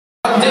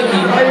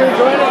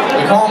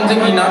call him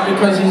Dickie not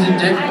because he's a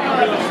dick.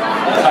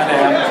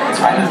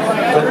 Kind of,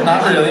 but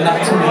not really, not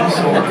to me,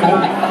 so we're cool.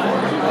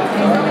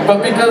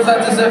 But because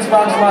that's his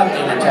Xbox Live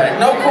gamer tag.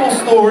 No cool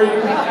story,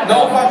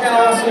 no fucking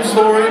awesome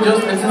story,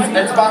 just it's his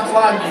Xbox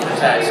Live gamer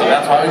tag, so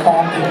that's why we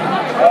call him Dickie.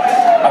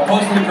 I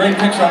posted a great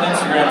picture on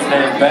Instagram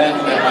today of Ben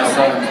and my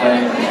son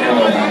playing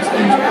Halo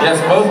backstage. Yes,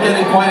 both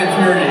getting quite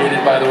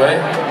infuriated, by the way.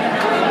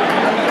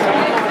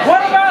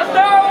 What about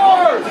Star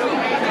Wars?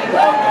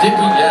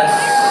 Dickie, yes.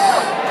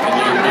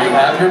 And you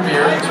have your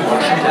beer to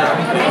wash it down,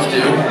 please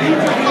do.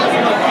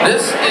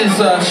 This is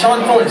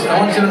Sean Foist. I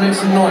want you to make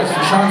some noise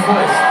for Sean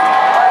Foist.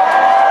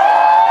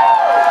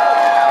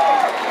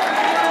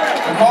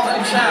 We call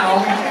him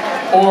Chow,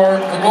 or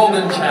the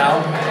Golden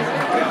Chow.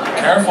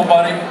 Careful,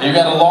 buddy. You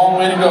got a long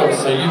way to go,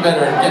 so you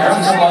better get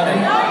to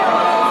slugging.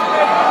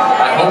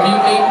 I hope you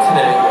ate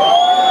today.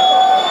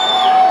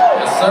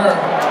 Yes, sir.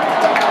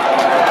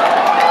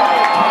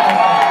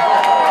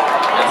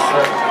 Yes,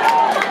 sir.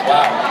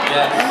 Wow,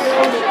 yes.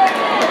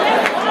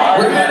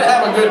 We're here to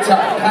have a good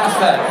time. Pass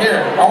that.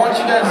 Here, I want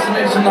you guys to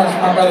make some noise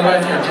for my brother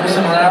right here.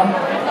 Jason Rao.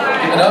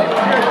 Give it up.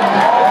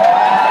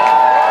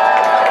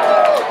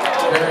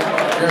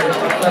 Very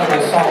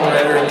incredible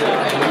songwriter,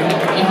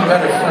 even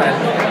better friend.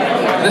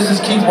 This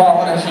is Keith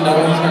Wallen, as you know,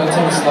 he's going to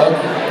take a slug.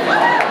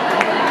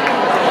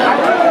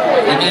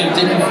 We gave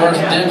Dickie first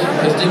dibs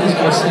because Dickie's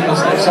going to sing this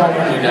next song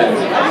for you guys.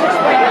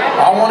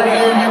 I want to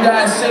hear you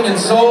guys singing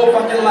so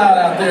fucking loud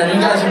out there.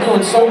 You guys are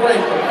doing so great.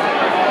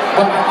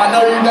 But I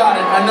know you got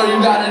it. I know you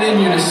got it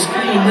in you to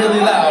scream really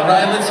loud,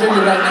 right? Let's hear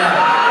you right now.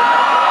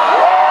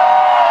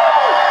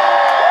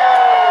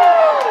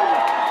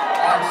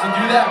 Alright, so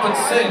do that but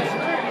sing.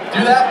 Do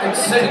that but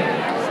sing.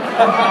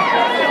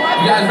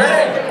 You guys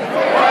ready?